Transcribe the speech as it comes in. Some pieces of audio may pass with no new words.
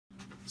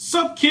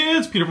Sup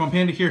kids, Peter Von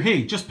Panda here.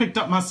 Hey, just picked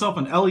up myself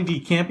an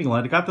LED camping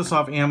light. I got this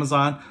off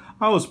Amazon.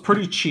 I was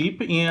pretty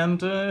cheap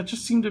and it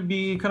just seemed to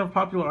be kind of a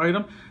popular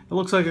item. It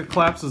looks like it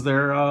collapses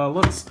there.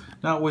 Let's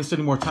not waste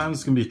any more time.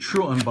 This is going to be a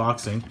true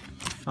unboxing.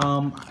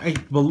 I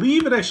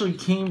believe it actually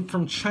came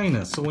from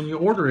China, so when you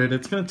order it,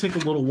 it's going to take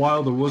a little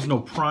while. There was no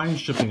Prime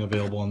shipping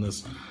available on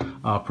this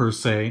per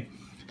se,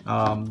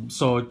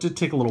 so it did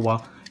take a little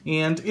while.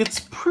 And it's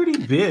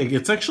pretty big.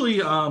 It's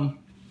actually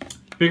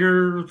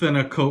bigger than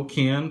a Coke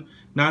can.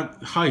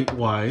 Not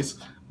height-wise,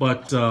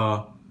 but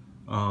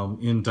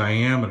in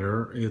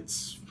diameter,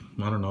 it's,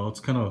 I don't know,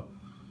 it's kind of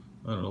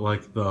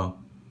like the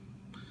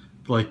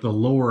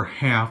lower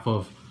half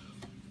of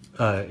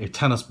a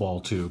tennis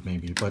ball tube,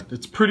 maybe. But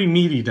it's pretty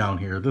meaty down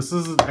here. This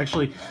is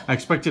actually, I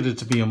expected it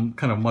to be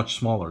kind of much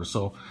smaller,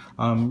 so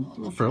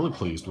I'm fairly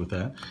pleased with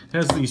that. It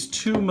has these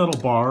two metal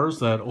bars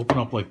that open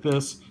up like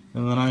this,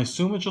 and then I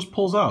assume it just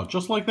pulls out,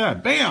 just like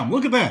that. Bam!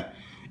 Look at that!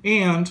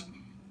 And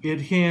it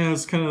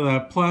has kind of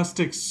that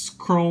plastic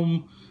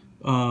chrome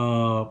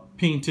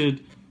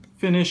painted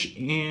finish,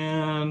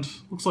 and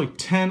looks like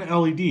 10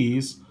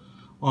 LEDs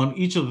on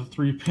each of the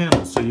 3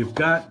 panels. So you've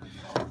got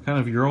kind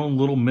of your own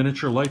little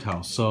miniature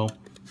lighthouse. So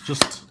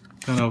just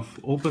kind of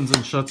opens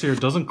and shuts here. It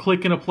doesn't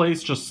click into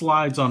place, just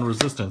slides on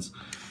resistance.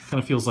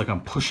 Kind of feels like I'm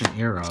pushing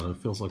air out. It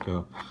feels like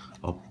a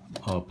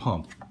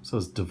pump. It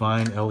says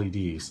Divine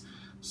LEDs.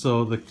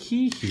 So the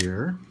key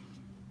here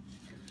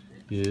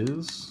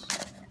is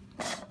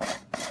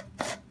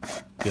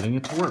getting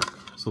it to work.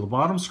 So the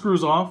bottom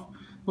screws off.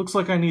 Looks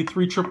like I need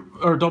 3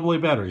 AA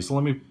batteries. So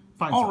let me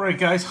find some. All right,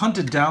 guys,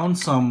 hunted down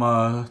some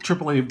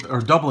AAA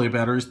or AA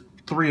batteries,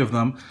 3 of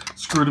them,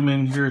 screwed them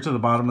in here to the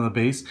bottom of the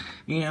base,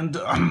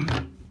 and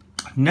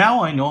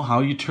now I know how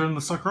you turn the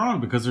sucker on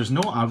because there's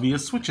no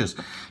obvious switches.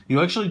 You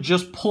actually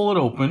just pull it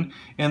open,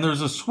 and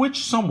there's a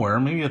switch somewhere,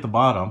 maybe at the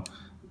bottom.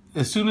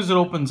 As soon as it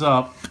opens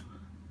up,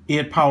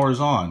 it powers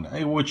on,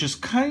 which is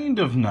kind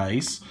of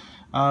nice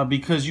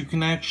because you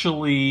can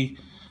actually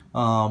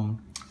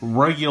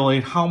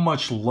regulate how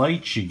much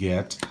light you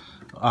get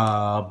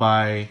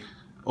by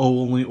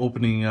only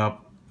opening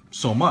up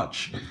so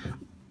much.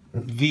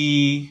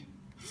 The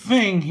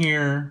thing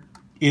here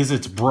is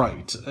it's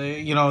bright.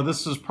 You know,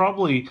 this is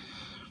probably,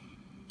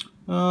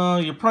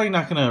 you're probably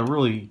not going to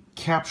really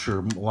capture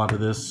a lot of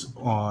this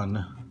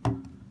on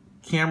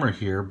camera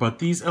here, but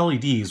these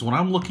LEDs, when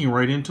I'm looking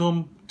right into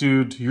them,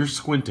 dude, you're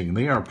squinting.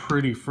 They are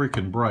pretty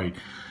freaking bright.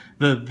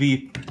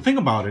 The thing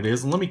about it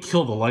is, and let me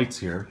kill the lights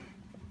here.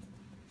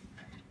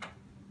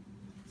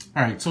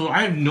 Alright, so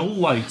I have no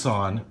lights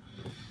on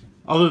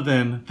other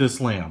than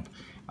this lamp.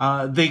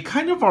 They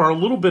kind of are a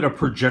little bit of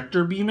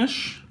projector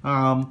beamish.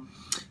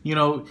 You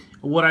know,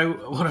 what I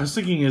was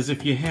thinking is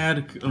if you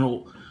had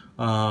kind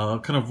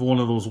of one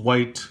of those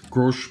white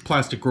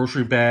plastic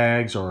grocery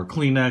bags or a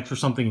Kleenex or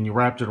something and you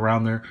wrapped it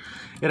around there,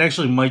 it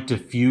actually might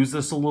diffuse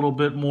this a little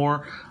bit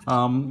more. You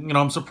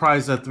know, I'm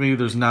surprised that maybe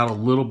there's not a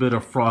little bit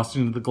of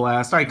frosting to the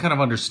glass. I kind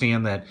of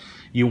understand that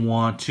you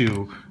want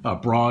to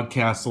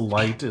broadcast the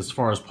light as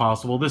far as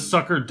possible. This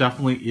sucker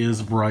definitely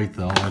is bright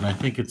though, and I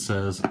think it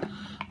says,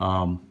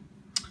 I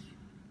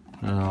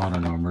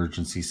don't know,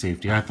 emergency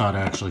safety. I thought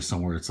actually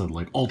somewhere it said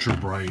like ultra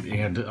bright,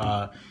 and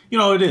you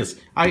know, it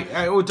is.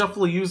 I would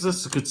definitely use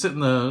this. It could sit in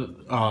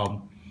the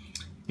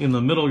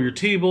middle of your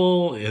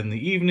table in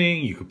the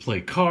evening. You could play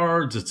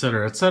cards,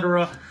 etc.,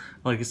 etc.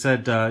 Like I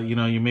said, you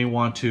know, you may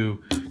want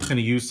to kind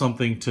of use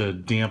something to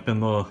dampen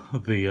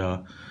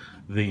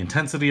the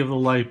intensity of the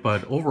light,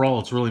 but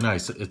overall it's really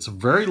nice. It's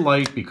very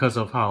light because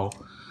of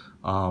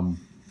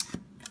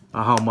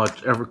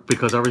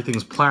because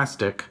everything's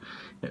plastic,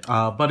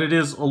 but it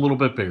is a little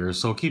bit bigger.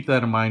 So keep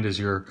that in mind as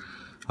you're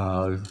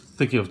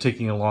thinking of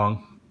taking it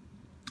along.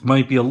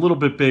 Might be a little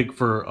bit big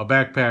for a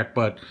backpack,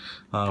 but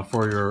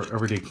for your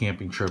everyday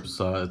camping trips,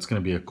 it's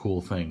going to be a cool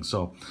thing.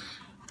 So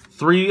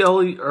 3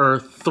 AA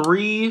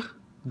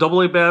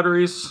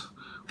batteries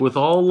with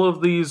all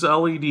of these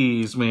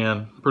LEDs,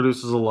 man,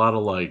 produces a lot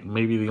of light.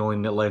 Maybe the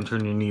only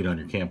lantern you need on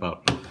your camp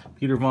out.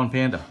 Peter Von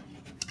Panda,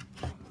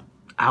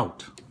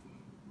 out.